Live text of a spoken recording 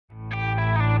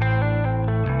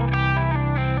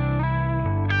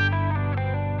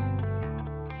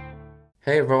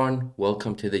Hey everyone,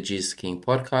 welcome to the Jesus King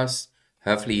podcast.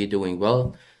 Hopefully you're doing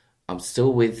well. I'm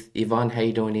still with Ivan. How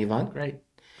you doing, Ivan? Great.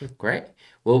 Good. Great.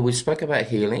 Well, we spoke about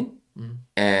healing, Mm.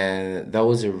 and that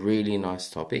was a really nice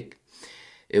topic.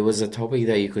 It was a topic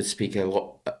that you could speak a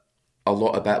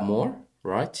lot about more,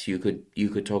 right? You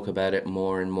could talk about it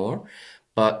more and more.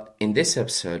 But in this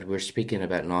episode, we're speaking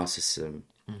about narcissism,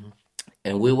 Mhm.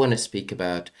 and we want to speak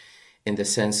about in the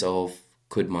sense of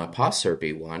could my pastor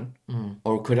be one, Mm.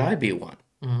 or could I be one?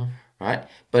 Mm. Right?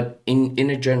 But in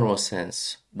a general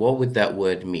sense, what would that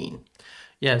word mean?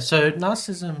 Yeah, so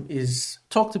narcissism is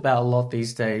talked about a lot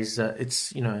these days.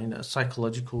 It's, in a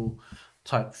psychological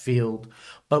type field.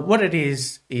 But what it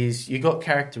is you got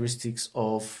characteristics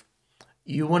of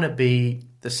you want to be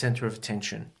the center of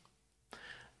attention.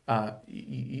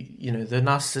 The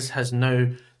narcissist has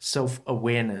no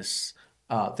self-awareness.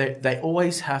 They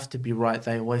always have to be right.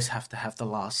 They always have to have the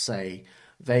last say.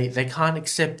 They can't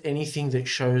accept anything that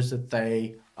shows that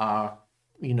they are,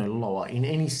 lower in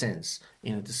any sense,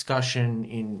 in a discussion,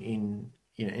 in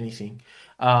anything.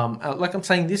 Like I'm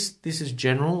saying, this is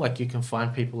general. Like you can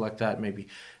find people like that maybe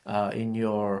in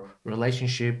your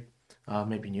relationship,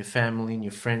 maybe in your family, in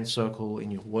your friend circle,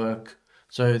 in your work.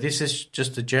 So this is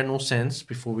just a general sense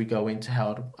before we go into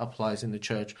how it applies in the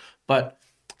church. But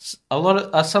a lot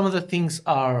of some of the things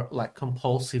are like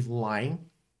compulsive lying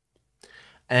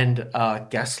and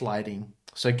gaslighting.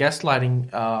 So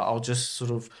gaslighting, I'll just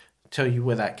sort of tell you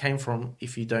where that came from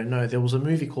if you don't know. There was a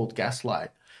movie called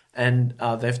Gaslight, and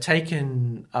they've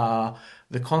taken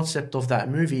the concept of that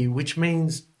movie, which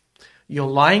means you're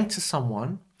lying to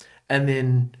someone, and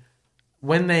then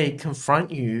when they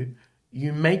confront you,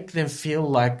 you make them feel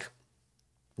like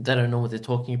they don't know what they're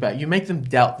talking about. You make them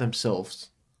doubt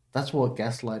themselves. That's what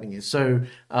gaslighting is. So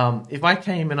if I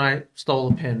came and I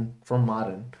stole a pen from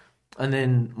Martin, and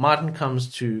then Martin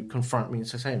comes to confront me and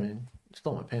says, "Hey man, you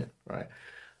stole my pen, right?"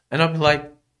 And I'll be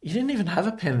like, "You didn't even have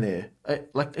a pen there.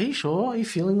 Like, are you sure? Are you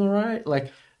feeling all right?"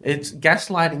 Like, it's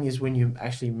gaslighting is when you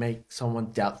actually make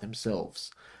someone doubt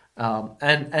themselves,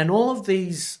 and all of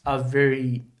these are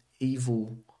very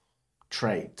evil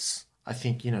traits. I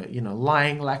think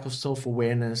lying, lack of self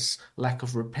awareness, lack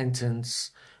of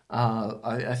repentance.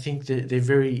 I think that they're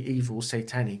very evil,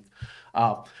 satanic.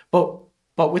 Uh, but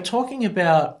but we're talking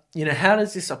about how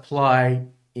does this apply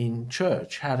in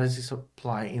church? How does this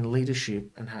apply in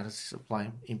leadership? And how does this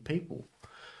apply in people?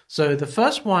 So the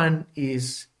first one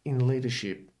is in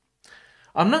leadership.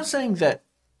 I'm not saying that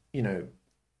you know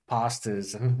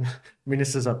pastors and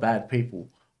ministers are bad people.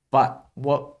 But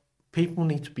what people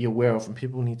need to be aware of and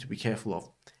people need to be careful of,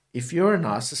 if you're a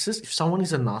narcissist, if someone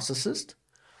is a narcissist,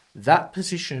 that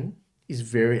position is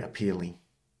very appealing.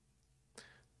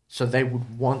 So they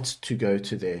would want to go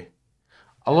to there.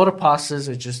 A lot of pastors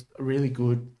are just really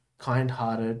good,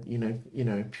 kind-hearted,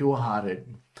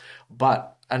 pure-hearted.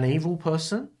 But an evil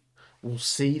person will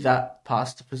see that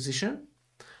pastor position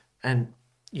and,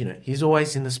 he's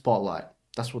always in the spotlight.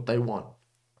 That's what they want.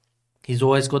 He's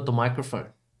always got the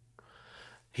microphone.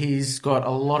 He's got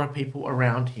a lot of people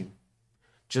around him,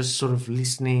 just sort of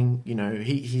listening.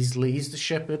 He's the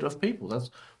shepherd of people. That's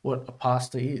what a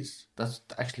pastor is. That's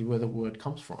actually where the word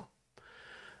comes from.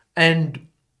 And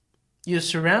you're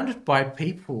surrounded by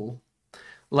people,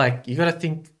 like you got to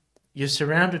think you're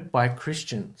surrounded by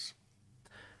Christians.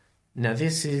 Now,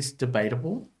 this is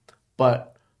debatable,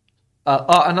 but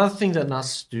another thing that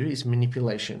narcissists do is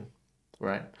manipulation,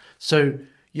 right? So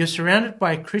you're surrounded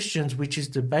by Christians, which is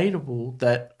debatable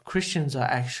that Christians are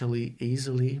actually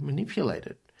easily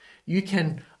manipulated.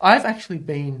 I've actually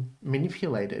been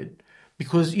manipulated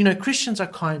because, Christians are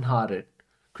kind-hearted.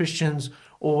 Christians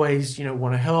always,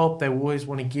 want to help. They always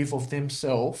want to give of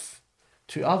themselves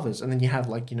to others. And then you have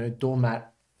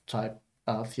doormat type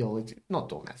theology, not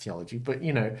doormat theology, but,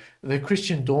 the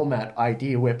Christian doormat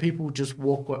idea where people just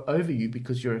walk over you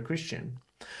because you're a Christian.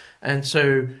 And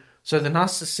so the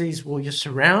narcissist sees, well, you're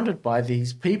surrounded by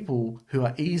these people who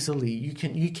are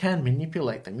you can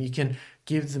manipulate them. You can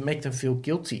make them feel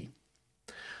guilty.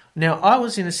 Now, I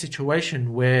was in a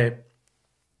situation where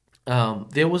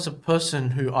there was a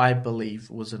person who I believe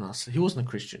was a narcissist. He wasn't a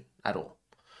Christian at all.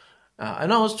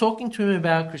 And I was talking to him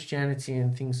about Christianity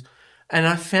and things, and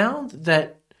I found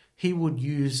that he would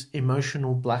use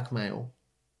emotional blackmail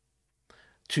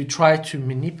to try to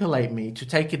manipulate me, to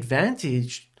take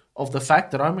advantage of the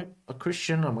fact that I'm a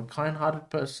Christian, I'm a kind-hearted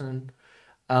person,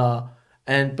 but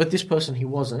this person he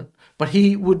wasn't. But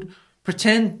he would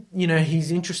pretend,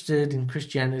 he's interested in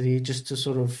Christianity just to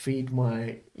sort of feed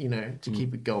my, to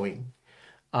keep it going.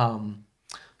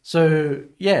 So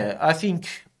yeah, I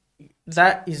think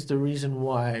that is the reason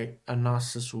why a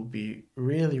narcissist will be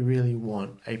really, really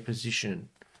want a position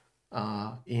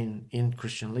in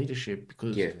Christian leadership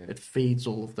because Yeah. it feeds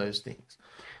all of those things.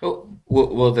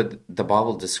 Well, the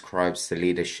Bible describes the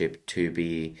leadership to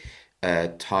be a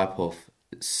type of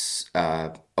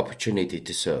opportunity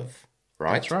to serve,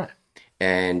 That's right? right.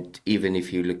 And even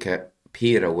if you look at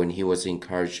Peter when he was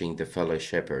encouraging the fellow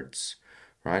shepherds,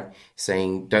 right?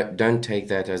 Saying, don't take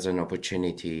that as an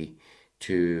opportunity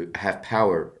to have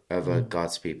power over Mm.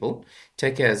 God's people.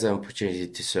 Take it as an opportunity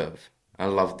to serve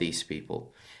and love these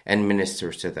people and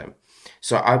minister to them.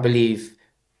 So I believe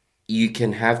you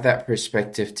can have that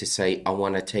perspective to say, I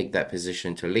want to take that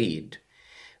position to lead.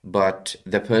 But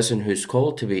the person who's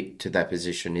called to be to that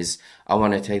position is, I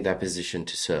want to take that position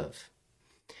to serve.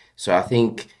 So I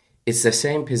think it's the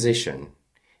same position.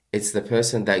 It's the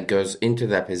person that goes into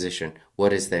that position.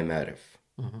 What is their motive,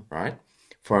 Mhm. right?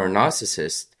 For a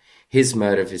narcissist, his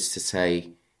motive is to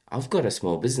say, I've got a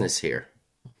small business here,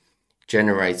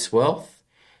 generates wealth.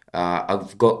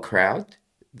 I've got crowd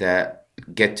that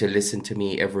get to listen to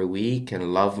me every week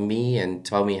and love me and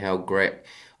tell me how great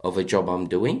of a job I'm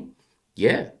doing.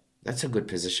 Yeah, that's a good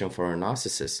position for a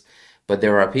narcissist. But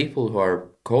there are people who are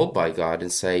called by God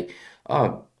and say,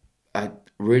 oh, I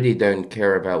really don't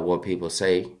care about what people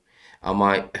say. I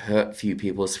might hurt few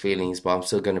people's feelings, but I'm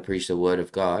still going to preach the word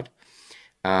of God.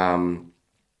 Um,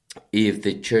 if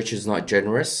the church is not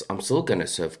generous, I'm still going to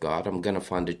serve God. I'm going to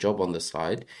find a job on the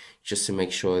side just to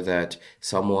make sure that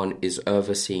someone is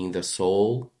overseeing the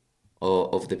soul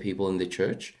of the people in the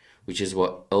church, which is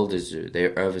what elders do.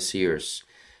 They're overseers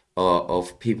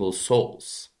of people's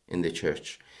souls in the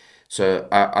church. So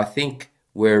I think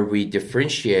where we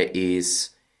differentiate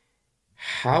is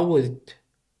how would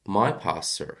my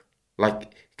pastor,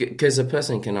 like, because a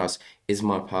person can ask, is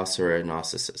my pastor a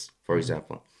narcissist, for Mhm.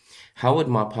 example? How would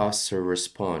my pastor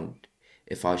respond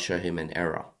if I show him an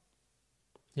error?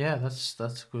 Yeah, that's good.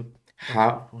 That's a good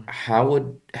How point.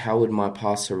 how would my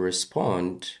pastor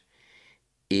respond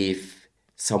if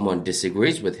someone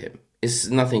disagrees with him? It's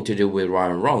nothing to do with right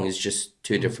and wrong, it's just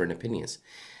two Mm. different opinions.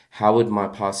 How would my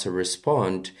pastor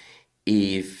respond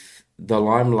if the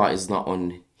limelight is not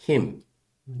on him?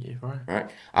 Yeah, right.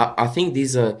 Right? I think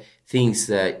these are things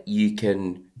that you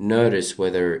can notice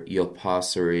whether your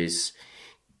pastor is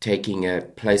taking a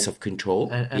place of control.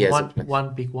 He And has a one place.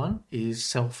 one big one is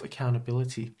self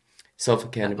accountability. Self I've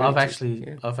accountability. actually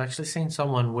Yeah. I've actually seen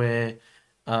someone where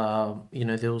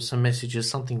there was some messages,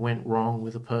 something went wrong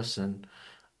with a person,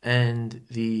 and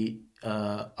the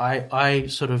I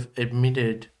sort of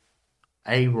admitted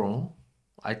a wrong.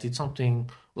 I did something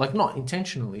like not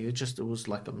intentionally. It was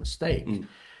like a mistake. Mm.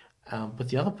 But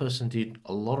the other person did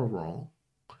a lot of wrong.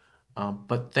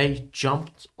 But they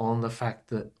jumped on the fact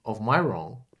that of my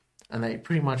wrong, and they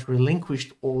pretty much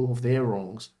relinquished all of their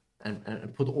wrongs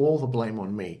and put all the blame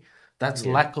on me. That's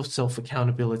Yeah. lack of self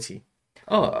accountability.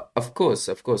 Oh, of course,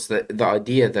 of course. The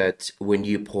idea that when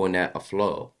you point out a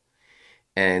flaw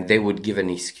and they would give an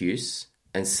excuse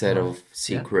instead Right? of Yeah.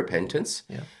 seek repentance.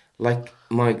 Yeah. Like,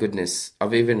 my goodness,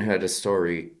 I've even heard a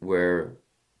story where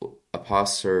a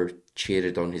pastor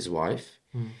cheated on his wife,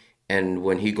 Mm. and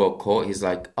when he got caught, he's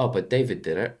like, "Oh, but David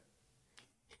did it."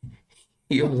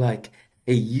 You're like,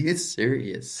 "Are you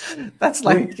serious?" That's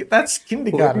Wait, like that's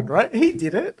kindergarten, wait. right? He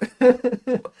did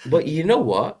it. But you know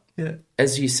what? Yeah.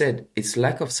 As you said, it's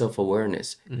lack of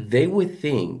self-awareness. Mm. They would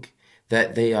think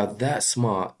that they are that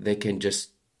smart, they can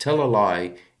just tell a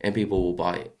lie and people will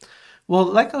buy it. Well,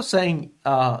 like I was saying,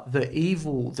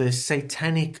 the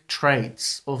satanic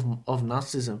traits of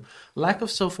narcissism, lack of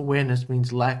self awareness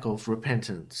means lack of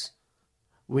repentance.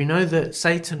 We know that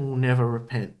Satan will never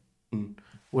repent. Mm.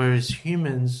 Whereas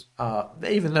humans,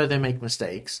 even though they make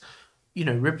mistakes,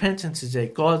 repentance is there.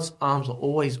 God's arms are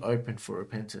always open for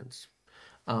repentance.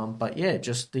 But yeah,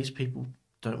 just these people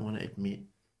don't want to admit.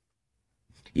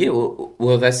 Yeah,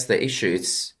 well, that's the issue.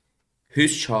 It's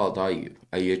whose child are you?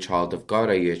 Are you a child of God?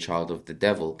 Are you a child of the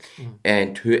devil? Mm,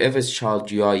 And whoever's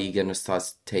child you are, you're gonna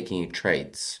start taking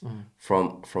traits mm,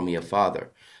 from your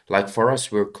father. Like for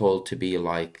us, we're called to be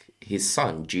like his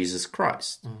son, Jesus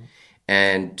Christ. mm,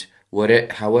 And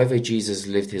however Jesus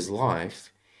lived his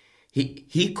life,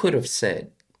 he could have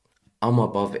said, "I'm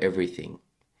above everything,"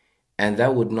 and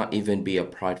that would not even be a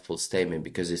prideful statement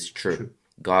because it's true. true.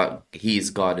 God, he is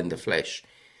God in the flesh,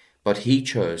 but he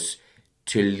chose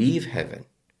to leave heaven,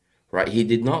 right? He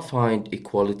did not find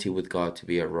equality with God to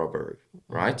be a robbery, Mm,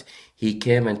 right? He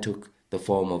came and took the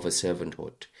form of a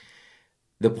servanthood.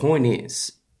 The point is,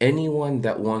 anyone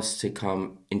that wants to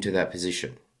come into that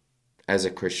position as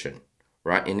a Christian,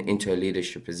 right, into a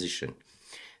leadership position,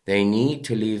 they need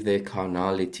to leave their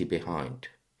carnality behind.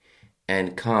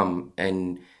 and come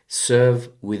and serve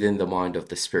within the mind of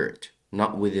the spirit,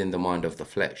 not within the mind of the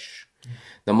flesh.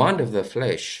 The mind of the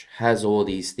flesh has all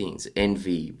these things: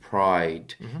 envy,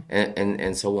 pride,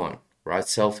 and so on, right?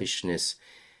 Selfishness.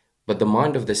 But the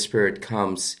mind of the spirit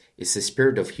comes, it's the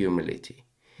spirit of humility.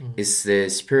 It's the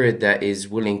spirit that is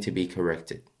willing to be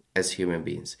corrected as human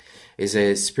beings. It's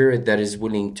a spirit that is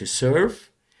willing to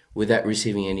serve without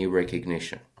receiving any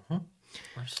recognition.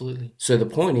 Absolutely. So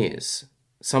the point is,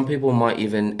 some people might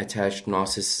even attach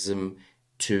narcissism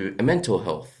to a mental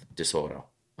health disorder.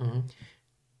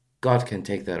 God can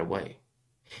take that away.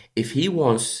 If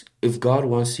God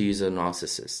wants to use a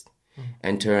narcissist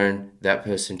and turn that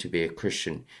person to be a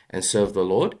Christian and serve the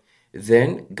Lord,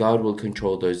 then God will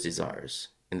control those desires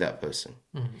in that person.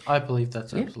 I believe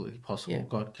that's absolutely possible. Yeah.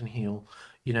 God can heal.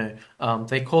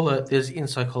 They call it, there's in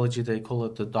psychology, they call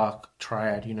it the dark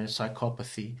triad,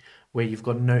 psychopathy, where you've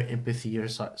got no empathy, you're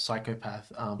a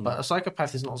psychopath. But a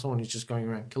psychopath is not someone who's just going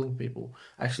around killing people.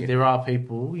 Actually, there are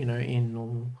people, in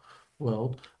normal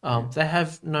world, they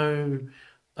have no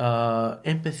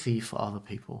empathy for other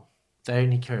people. They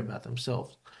only care about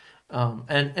themselves.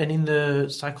 And in the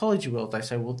psychology world, they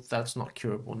say, well, that's not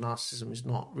curable. Narcissism is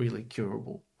not really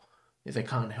curable. They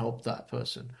can't help that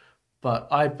person. But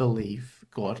I believe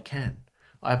God can.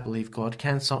 I believe God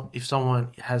can. If someone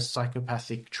has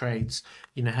psychopathic traits,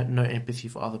 have no empathy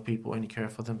for other people, only care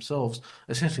for themselves,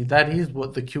 essentially that is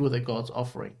what the cure that God's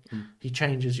offering. He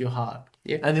changes your heart.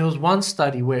 Yeah. And there was one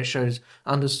study where it shows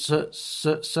under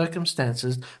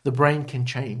circumstances, the brain can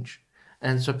change.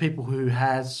 And so people who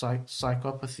had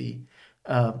psychopathy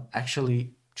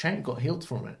actually got healed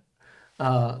from it.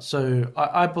 So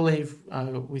I believe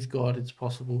with God it's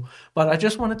possible. But I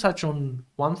just want to touch on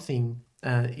one thing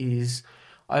is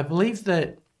I believe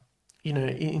that,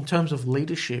 in terms of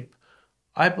leadership,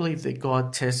 I believe that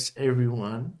God tests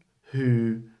everyone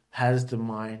who has the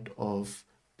mind of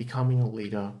becoming a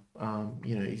leader,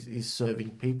 is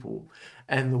serving people.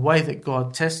 And the way that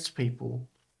God tests people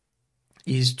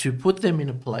is to put them in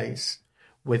a place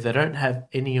where they don't have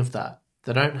any of that.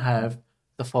 They don't have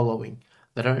the following.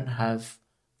 They don't have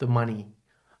the money.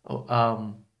 They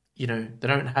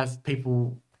don't have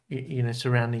people,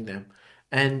 surrounding them.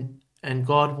 And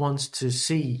God wants to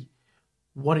see,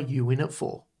 what are you in it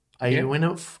for? Are you in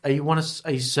it?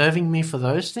 Are you serving me for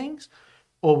those things,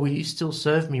 or will you still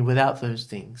serve me without those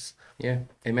things? Yeah.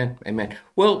 Amen. Amen.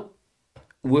 Well,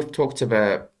 we've talked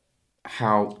about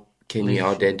how can you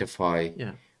identify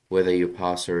whether your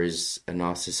pastor is a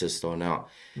narcissist or not.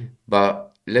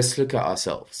 But let's look at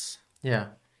ourselves. Yeah.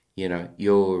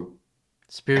 Your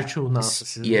spiritual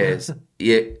narcissism. Yes.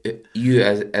 You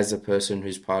as a person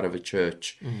who's part of a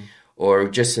church, or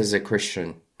just as a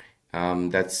Christian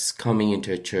that's coming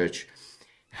into a church,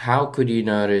 how could you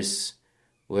notice,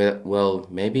 well,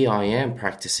 maybe I am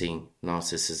practicing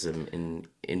narcissism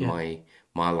in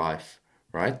my life,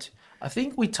 right? I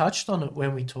think we touched on it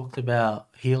when we talked about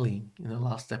healing in the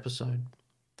last episode.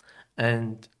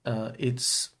 And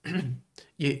it's,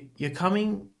 you're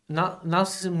coming,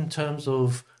 narcissism in terms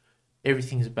of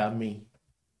everything's about me.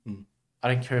 I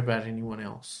don't care about anyone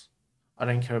else. I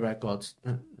don't care about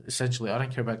essentially, I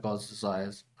don't care about God's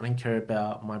desires. I don't care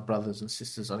about my brothers and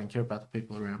sisters. I don't care about the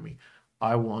people around me.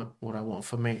 I want what I want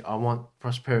for me. I want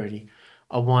prosperity.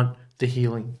 I want the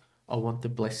healing. I want the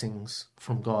blessings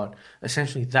from God.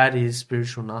 Essentially, that is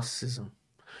spiritual narcissism.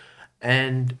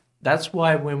 And that's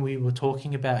why when we were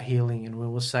talking about healing and we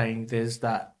were saying there's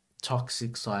that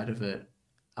toxic side of it,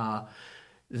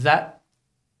 that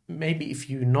maybe if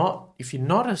you're not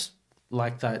as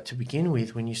like that to begin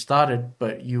with when you started,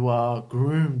 but you are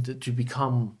groomed to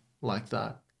become like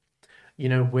that,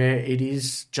 where it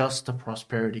is just a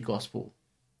prosperity gospel.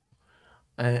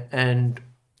 And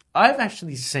I've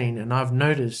actually seen and I've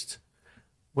noticed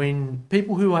when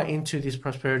people who are into this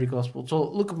prosperity gospel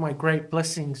talk, look at my great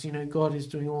blessings, God is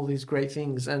doing all these great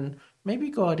things, and maybe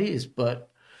God is, but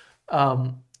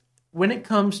when it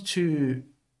comes to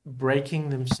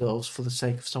breaking themselves for the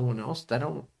sake of someone else, they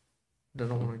don't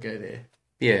want to go there.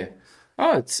 Yeah.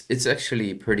 Oh, it's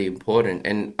actually pretty important,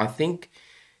 and I think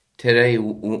today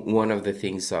one of the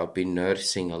things that I've been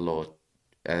noticing a lot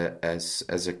as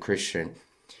a Christian,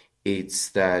 it's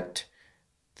that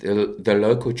the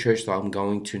local church that I'm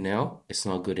going to now, it's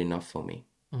not good enough for me,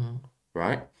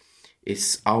 right?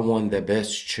 I want the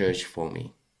best church for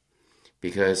me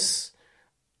because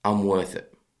I'm worth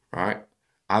it, right?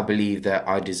 I believe that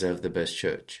I deserve the best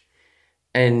church.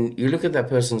 And you look at that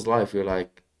person's life, you're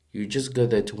like, you just go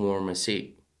there to warm a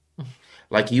seat.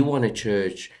 Like you want a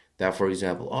church that, for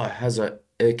example, it has a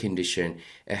air condition,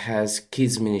 it has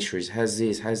kids ministries, has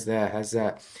this, has that, has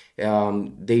that.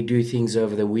 They do things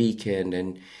over the weekend,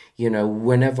 and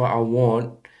whenever I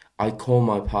want, I call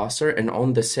my pastor, and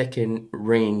on the second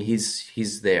ring,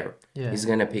 he's there. He's Yeah.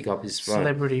 gonna pick up his phone.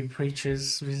 Celebrity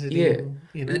preachers Yeah. visiting,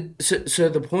 you know? So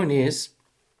the point is,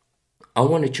 I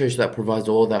want a church that provides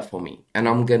all that for me, and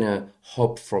I'm gonna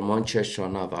hop from one church to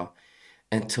another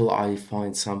until I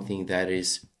find something that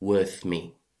is worth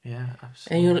me. Yeah,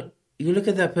 And absolutely. you look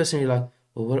at that person, you're like,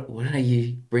 well, what are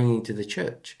you bringing to the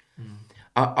church?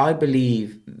 I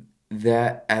believe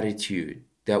that attitude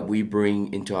that we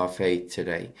bring into our faith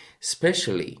today,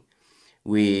 especially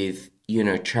with,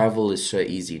 travel is so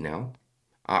easy now.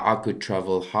 I could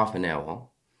travel half an hour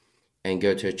and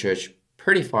go to a church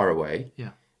pretty far away,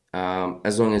 Yeah.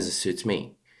 as long as it suits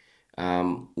me.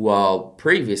 While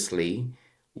previously,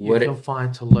 You're what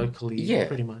confined to locally, yeah,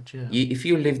 pretty much, yeah. if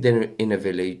you lived in a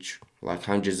village like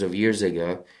hundreds of years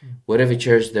ago, whatever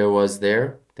church there was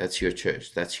there, that's your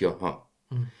church, that's your home.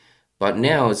 Mm. But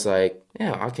now it's like,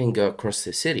 yeah, I can go across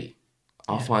the city.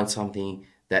 I'll Yeah. find something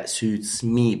that suits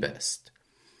me best.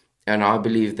 And I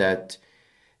believe that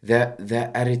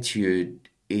attitude,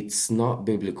 it's not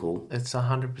biblical. It's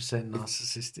 100%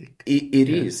 narcissistic. It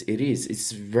Yeah. is, it is.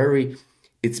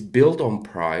 It's built on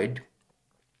pride,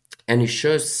 and it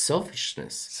shows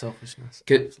selfishness. Selfishness,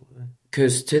 absolutely.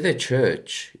 Because to the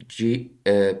church,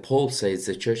 Paul says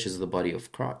the church is the body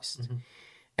of Christ.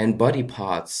 And body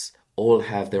parts all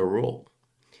have their role.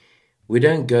 We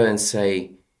don't go and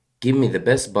say, give me the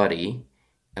best body,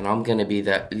 and I'm going to be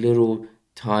that little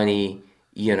tiny,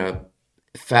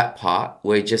 fat part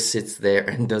where it just sits there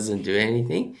and doesn't do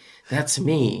anything. That's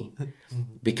me,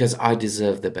 because I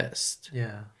deserve the best.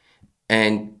 Yeah.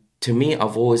 And to me,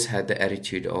 I've always had the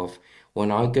attitude of,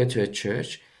 when I go to a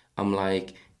church, I'm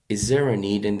like, is there a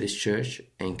need in this church?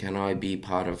 And can I be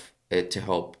part of it to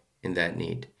help in that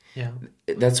need? Yeah.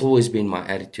 That's always been my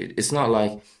attitude. It's not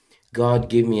like, God,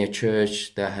 give me a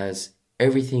church that has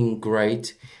everything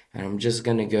great, and I'm just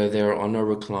going to go there on a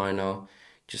recliner,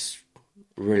 just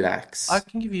relax. I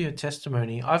can give you a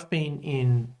testimony. I've been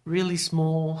in really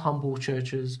small, humble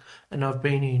churches, and I've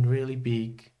been in really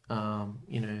big,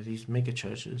 these mega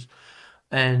churches.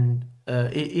 And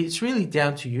it's really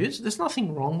down to you. There's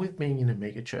nothing wrong with being in a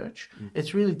mega church.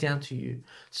 It's really down to you.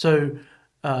 So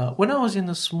when I was in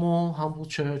a small, humble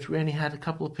church, we only had a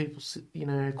couple of people,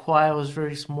 choir was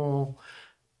very small,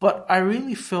 but I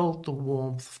really felt the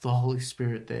warmth of the Holy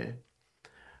Spirit there.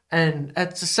 And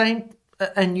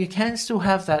and you can still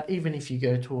have that even if you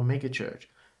go to a mega church.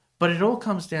 But it all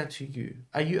comes down to you.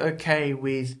 Are you okay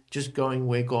with just going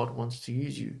where God wants to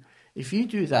use you? If you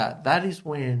do that, that is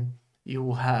when you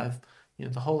will have,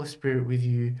 the Holy Spirit with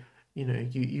you.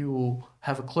 You will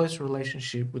have a close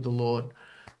relationship with the Lord.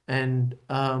 And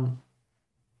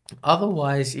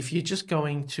otherwise, if you're just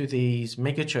going to these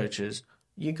mega churches,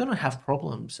 you're gonna have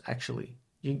problems. Actually,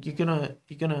 you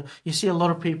see a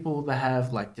lot of people that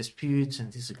have like disputes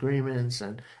and disagreements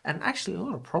and actually a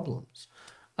lot of problems.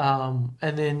 And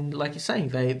then, like you're saying,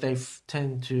 they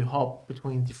tend to hop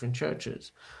between different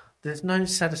churches. There's no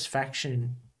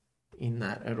satisfaction in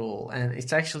that at all, and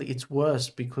it's worse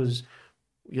because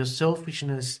your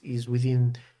selfishness is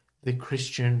within the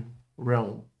Christian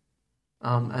realm.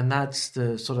 And that's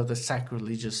the sort of the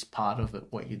sacrilegious part of it.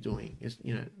 What you're doing is,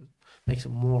 makes it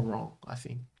more wrong, I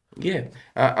think. Yeah,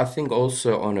 I think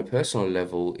also on a personal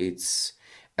level, it's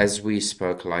as we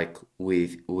spoke, like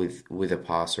with a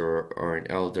pastor or an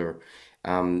elder,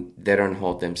 they don't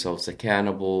hold themselves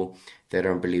accountable. They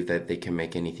don't believe that they can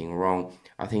make anything wrong.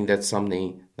 I think that's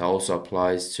something that also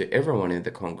applies to everyone in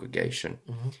the congregation.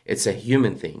 It's a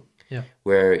human thing, Yeah.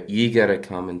 where you gotta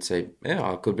come and say, "Yeah,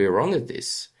 I could be wrong at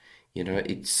this."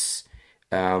 It's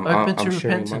Open I'm to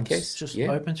sharing my repentance, case. just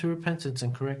Yeah. open to repentance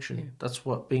and correction. That's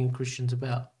what being a Christian's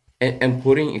about. And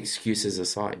putting excuses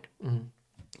aside.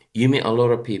 You meet a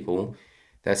lot of people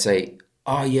that say,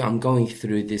 oh, yeah, I'm going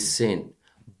through this sin,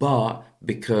 but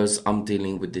because I'm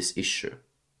dealing with this issue.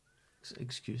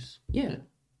 Excuse. Yeah.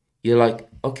 You're like,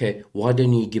 okay, why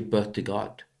don't you give birth to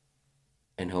God?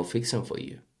 And He'll fix them for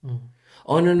you.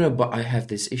 Oh, no, but I have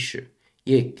this issue.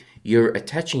 Yeah, you're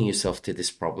attaching yourself to this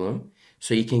problem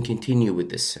so you can continue with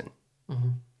this sin.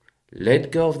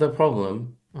 Let go of the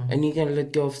problem, and you're going to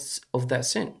let go of that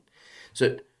sin.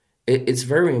 So it's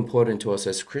very important to us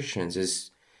as Christians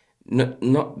is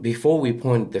not before we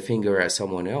point the finger at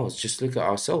someone else, just look at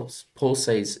ourselves. Paul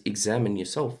says, examine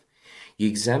yourself. You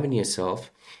examine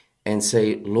yourself and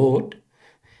say, Lord,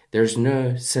 there's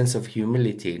no sense of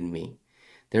humility in me.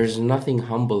 There's nothing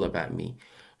humble about me.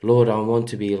 Lord, I want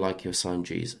to be like your son,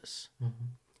 Jesus.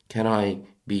 Can I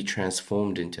be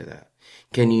transformed into that?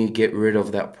 Can you get rid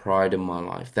of that pride in my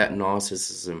life, that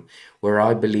narcissism, where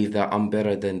I believe that I'm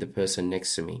better than the person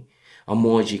next to me? I'm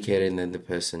more educated than the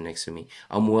person next to me.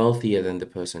 I'm wealthier than the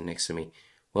person next to me.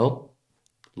 Well,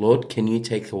 Lord, can you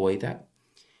take away that?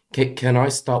 Can I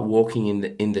start walking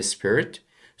in the spirit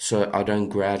so I don't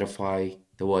gratify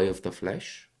the way of the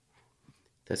flesh?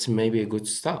 That's maybe a good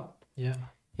start. Yeah.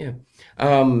 Yeah.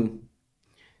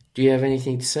 Do you have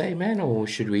anything to say, man, or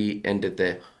should we end it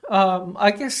there?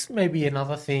 I guess maybe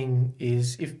another thing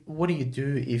is, if what do you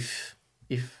do if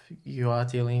you are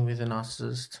dealing with a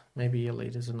narcissist? Maybe your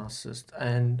leader's a narcissist,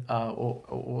 and or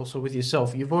also with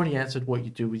yourself. You've already answered what you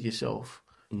do with yourself,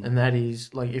 and that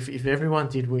is like, if everyone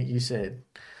did what you said,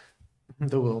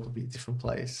 the world would be a different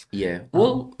place. Yeah.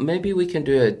 Well, maybe we can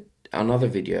do another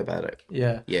video about it.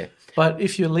 Yeah. Yeah. But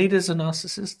if your leader's a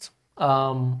narcissist,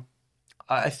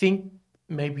 I think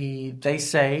maybe they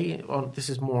say, this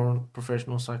is more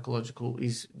professional psychological,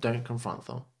 is don't confront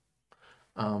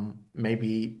them.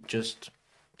 Maybe just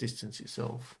distance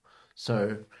yourself.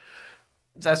 So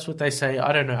that's what they say.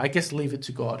 I don't know. I guess leave it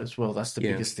to God as well. That's the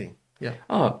Yeah. biggest thing. Yeah.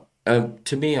 Oh,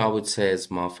 to me, I would say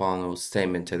as my final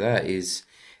statement to that is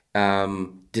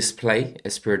display a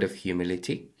spirit of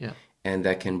humility, Yeah. and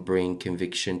that can bring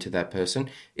conviction to that person.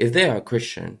 If they are a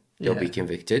Christian, they'll be Yeah.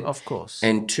 convicted. Of course.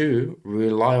 And two,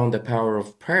 rely on the power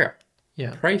of prayer.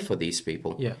 Yeah. Pray for these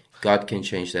people. Yeah. God can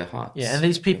change their hearts. Yeah. And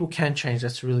these people can change.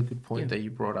 That's a really good point that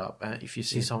you brought up. If you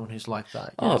see someone who's like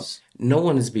that, Oh, yes. no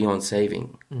one is beyond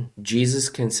saving. Jesus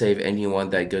can save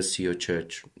anyone that goes to your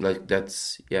church. Like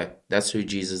that's who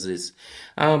Jesus is.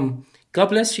 God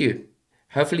bless you.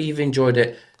 Hopefully you've enjoyed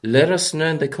it. Let us know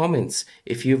in the comments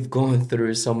if you've gone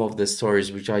through some of the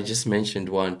stories, which I just mentioned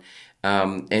one,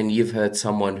 and you've heard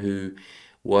someone who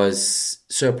was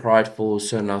so prideful,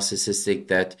 so narcissistic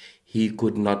that he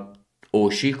could not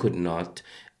or she could not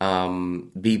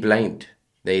be blamed.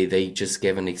 They just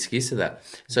gave an excuse to that.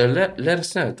 So let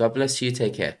us know. God bless you.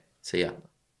 Take care. See ya.